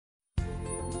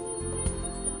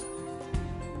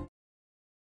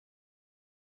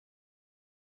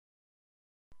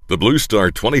The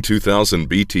Bluestar 22,000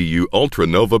 BTU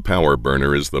ULTRANOVA power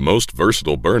burner is the most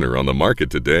versatile burner on the market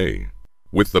today.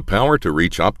 With the power to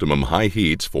reach optimum high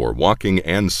heats for walking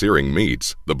and searing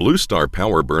meats, the Bluestar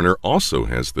power burner also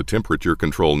has the temperature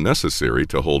control necessary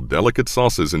to hold delicate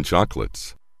sauces and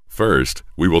chocolates. First,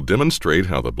 we will demonstrate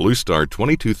how the Bluestar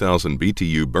 22,000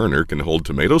 BTU burner can hold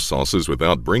tomato sauces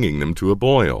without bringing them to a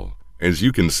boil. As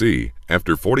you can see,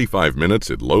 after 45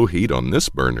 minutes at low heat on this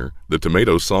burner, the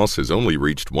tomato sauce has only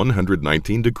reached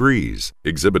 119 degrees,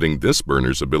 exhibiting this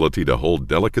burner's ability to hold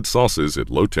delicate sauces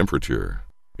at low temperature.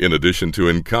 In addition to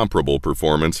incomparable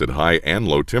performance at high and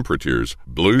low temperatures,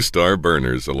 Bluestar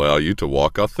burners allow you to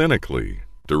walk authentically,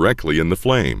 directly in the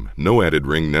flame, no added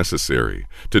ring necessary.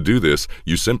 To do this,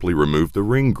 you simply remove the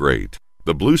ring grate.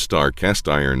 The Bluestar cast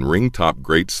iron ring top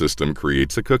grate system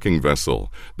creates a cooking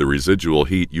vessel. The residual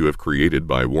heat you have created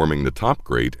by warming the top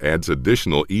grate adds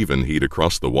additional even heat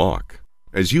across the wok.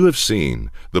 As you have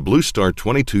seen, the Bluestar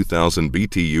 22,000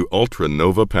 BTU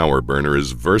ULTRANOVA power burner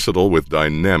is versatile with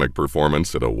dynamic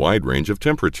performance at a wide range of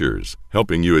temperatures,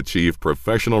 helping you achieve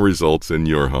professional results in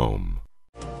your home.